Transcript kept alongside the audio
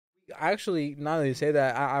actually, now that you say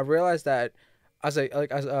that, I realize that as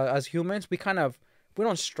humans, we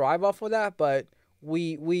don't strive off of that, but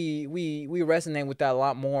we resonate with that a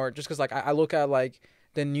lot more. Just because like I look at like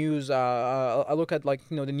the news, I look at like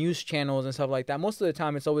the news channels and stuff like that. Most of the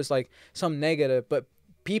time, it's always like some negative, but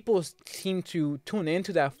people seem to tune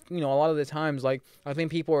into that. A lot of the times, like I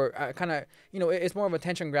think people are kind of it's more of a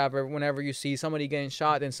attention grabber whenever you see somebody getting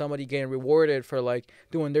shot and somebody getting rewarded for like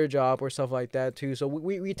doing their job or stuff like that too. So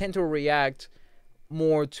we tend to react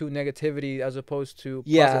more to negativity as opposed to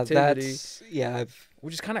positivity.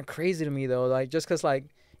 Which is kind of crazy to me though. Like just because like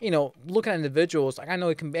looking at individuals, like I know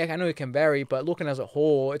it can vary, but looking as a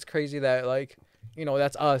whole, it's crazy that like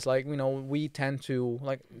that's us. Like we tend to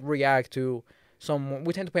like react to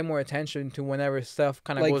we tend to pay more attention to whenever stuff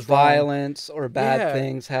kind of like goes violence wrong. or bad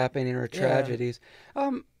things happening or tragedies.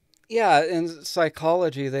 In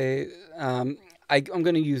psychology, I'm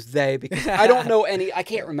going to use they because I don't know I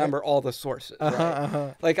can't remember all the sources.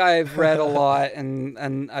 Right? Like I've read a lot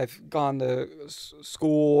and I've gone to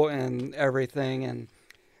school and everything. And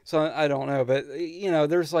so I don't know, but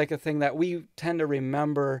there's like a thing that we tend to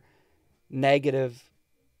remember negative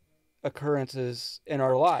occurrences in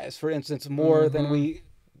our lives. For instance, more than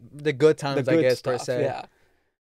the good times, I guess, stuff, per se. Yeah.